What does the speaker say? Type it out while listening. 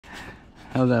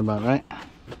How's that about right?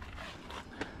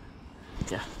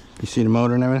 Yeah. You see the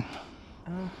motor and everything?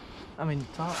 I mean,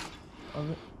 top of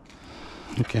it.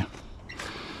 Okay.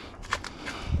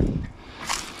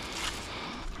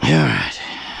 Alright.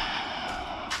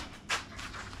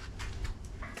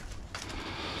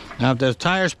 Now if the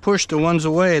tires push the ones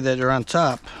away that are on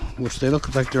top, which they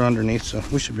look like they're underneath, so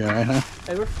we should be alright, huh?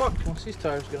 Hey, we're fucked once these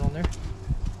tires get on there.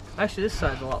 Actually, this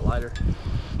side's a lot lighter.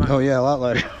 Oh yeah, a lot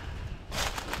lighter.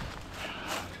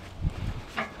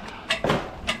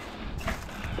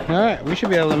 Alright, we should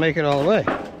be able to make it all the way.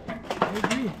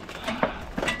 Maybe.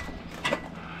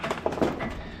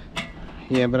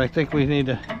 Yeah, but I think we need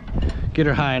to get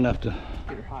her high enough to...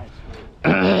 Get her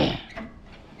high.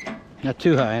 Not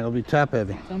too high, it'll be top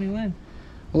heavy. Tell me when.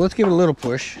 Well, let's give it a little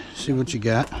push, see what you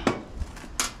got.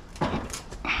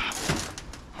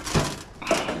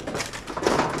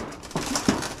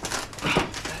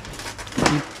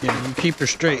 Yeah, you keep her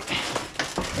straight.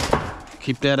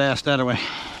 Keep that ass that way.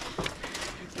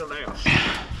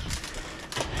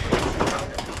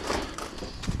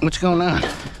 What's going on?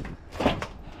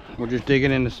 We're just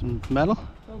digging into some metal?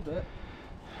 A little bit.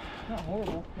 It's not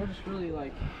horrible. We're just really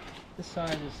like, this side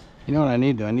is... You know what I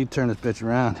need to do? I need to turn this bitch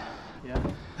around. Yeah.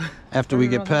 After we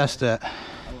get past that. Oh,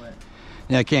 wait.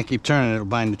 Yeah, I can't keep turning it, it'll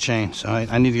bind the chain. So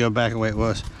I need to go back the way it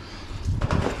was.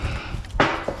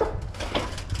 Alright,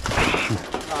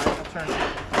 I'll turn it.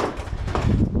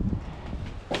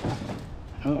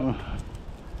 Uh-oh.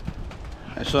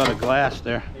 I saw the glass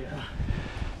there. Yeah.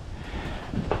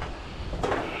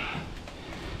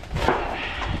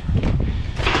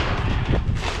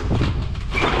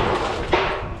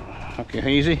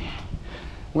 Okay, easy.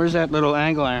 Where's that little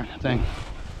angle iron thing?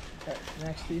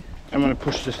 Next to you. I'm gonna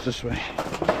push this way.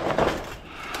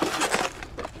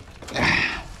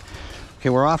 Okay,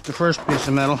 we're off the first piece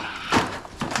of metal.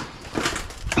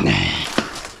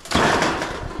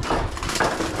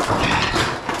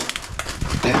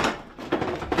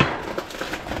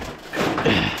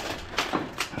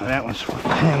 Oh, that one's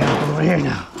hanging up over here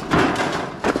now.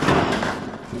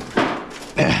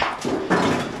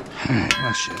 Alright,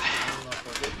 well shit.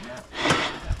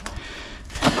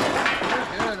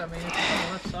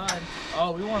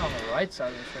 Oh, we went on the right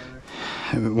side of the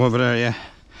trailer. Over there, yeah.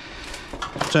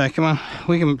 Sorry, come on.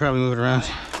 We can probably move it around.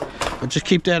 But just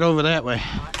keep that over that way.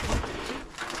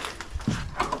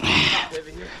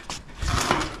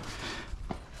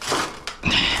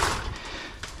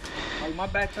 Like my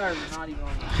back tires are not even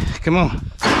on. Come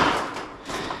on.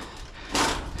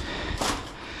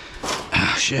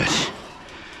 Oh, shit.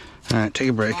 Alright, take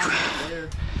a break.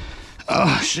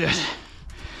 Oh, shit.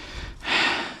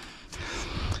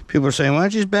 People are saying, why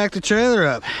don't you just back the trailer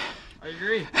up? I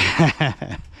agree.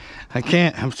 I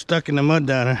can't. I'm stuck in the mud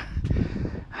down here.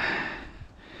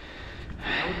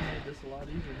 I would have made this a lot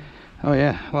easier. Oh,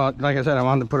 yeah. Well, like I said, I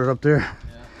wanted to put it up there. Yeah.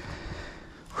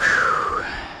 Whew.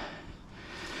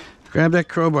 Grab that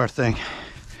crowbar thing.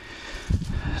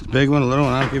 It's a big one, a little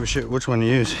one. I don't give a shit which one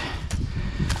you use.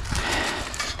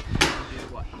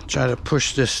 Try to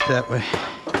push this that way.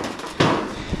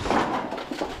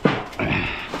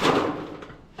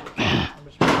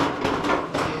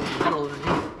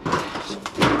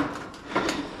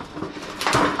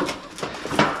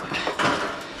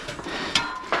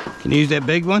 Can you use that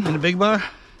big one in the big bar?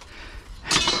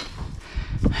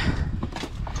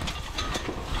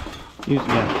 Use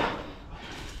that.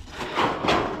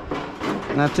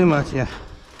 Not too much, yeah.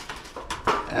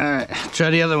 Alright, try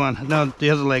the other one. No,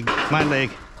 the other leg. My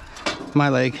leg. My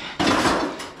leg.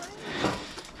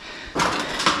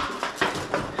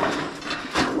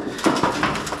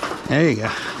 There you go.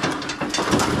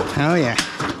 Oh yeah.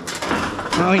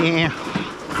 Oh yeah.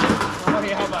 Oh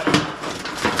yeah, how about it?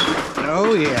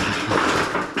 Oh yeah.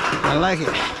 I like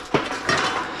it.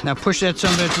 Now push that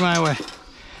sumbitch my way.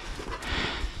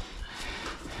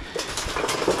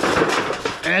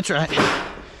 That's right.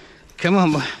 Come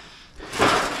on, boy.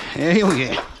 There we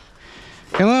go.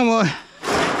 Come on, boy.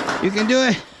 You can do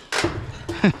it.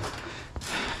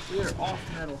 We are off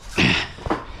metal.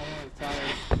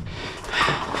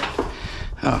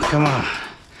 Oh, come on.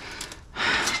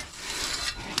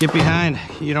 Get behind.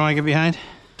 You don't want to get behind?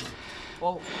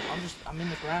 Well, I'm in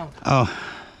the ground. Oh.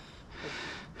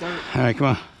 Dirt. All right, come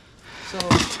on. So, I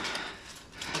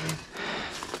mean,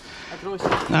 I could always...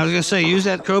 Now, I was going to say, use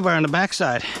that crowbar on the back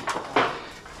side.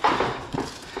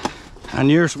 On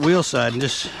your wheel side, and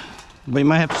just, but you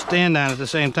might have to stand on it at the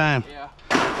same time. Yeah.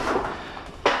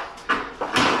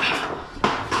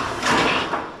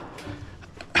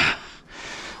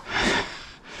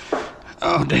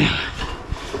 Oh, damn.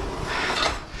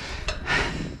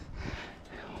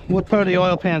 What part of the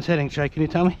oil pan's hitting, Trey? Can you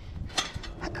tell me?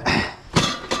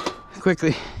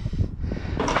 quickly.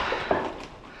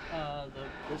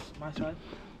 This my side.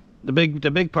 The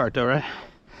big part though, right?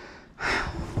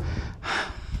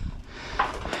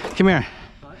 Come here.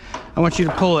 What? I want you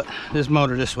to pull it, this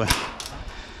motor this way.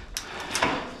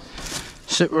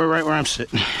 Sit right where I'm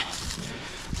sitting.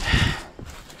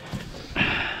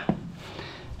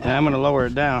 And I'm gonna lower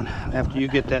it down after you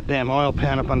get that damn oil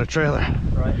pan up on the trailer.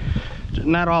 Right.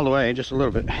 Not all the way, just a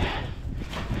little bit.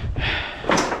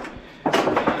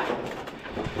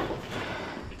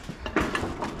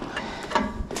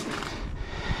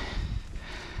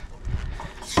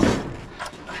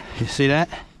 You see that?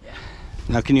 Yeah.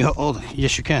 Now can you hold?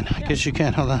 Yes, you can. I guess you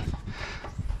can. Hold on.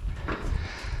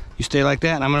 You stay like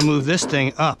that, and I'm gonna move this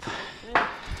thing up. Yeah.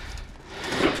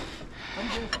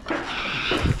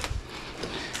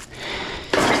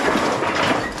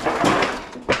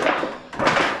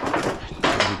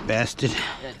 You bastard.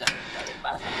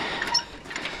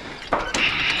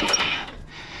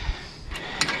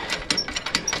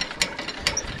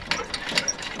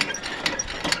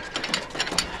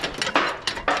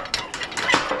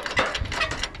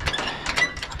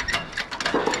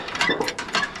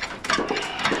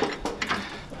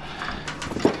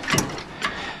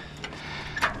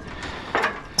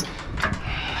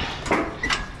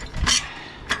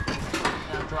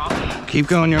 Keep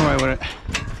going your way with it.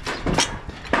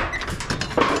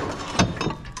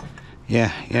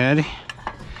 Yeah, you ready?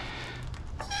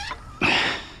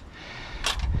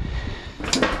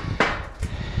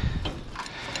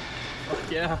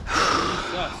 Yeah.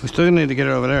 We still need to get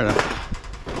it over there though.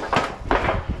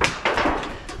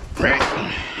 Right.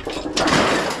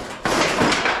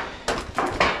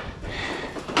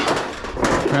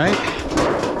 Right?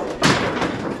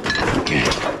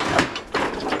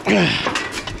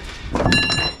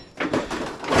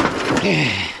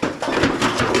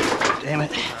 Damn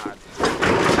it.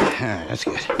 Alright, that's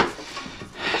good.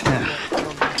 Now,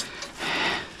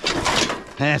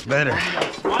 that's better.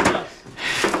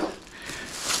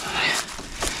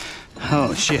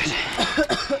 Oh shit.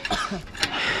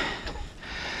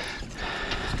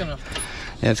 It's gonna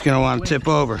Yeah, it's gonna want to tip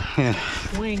over. Yeah.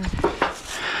 swing.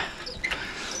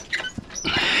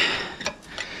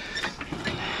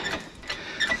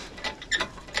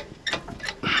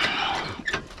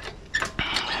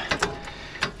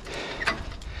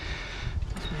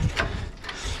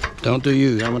 Don't do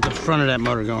you. I want the front of that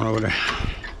motor going over there.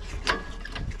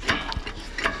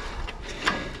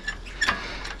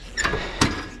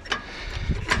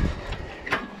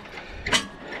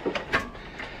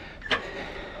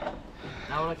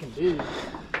 Now what I can do is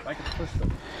I can push the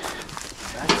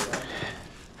back side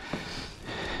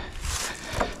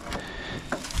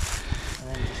and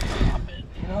then just drop it,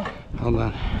 you know? Hold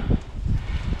on.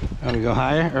 Are we go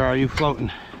higher or are you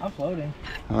floating? I'm floating.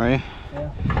 Are you?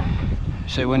 Yeah.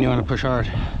 Say when you want to push hard.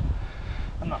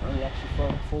 I'm not really actually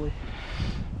floating fully.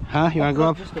 Huh? You want to go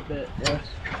up? Just a bit, yeah.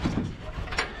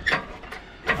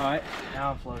 Alright,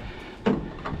 now I'm floating.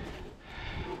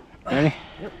 Ready?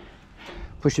 Yep.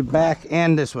 Push it back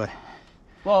and this way.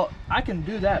 Well, I can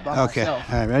do that by Okay. myself.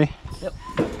 All right, ready? Yep.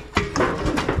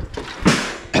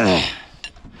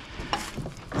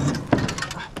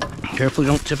 Careful,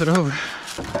 don't tip it over.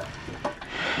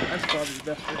 That's probably the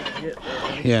best way to get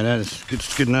there. Yeah, that is good,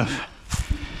 good enough.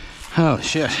 Oh,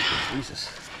 shit. Jesus.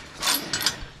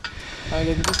 Alright,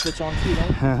 get this switch on too, don't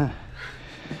you? Uh-huh.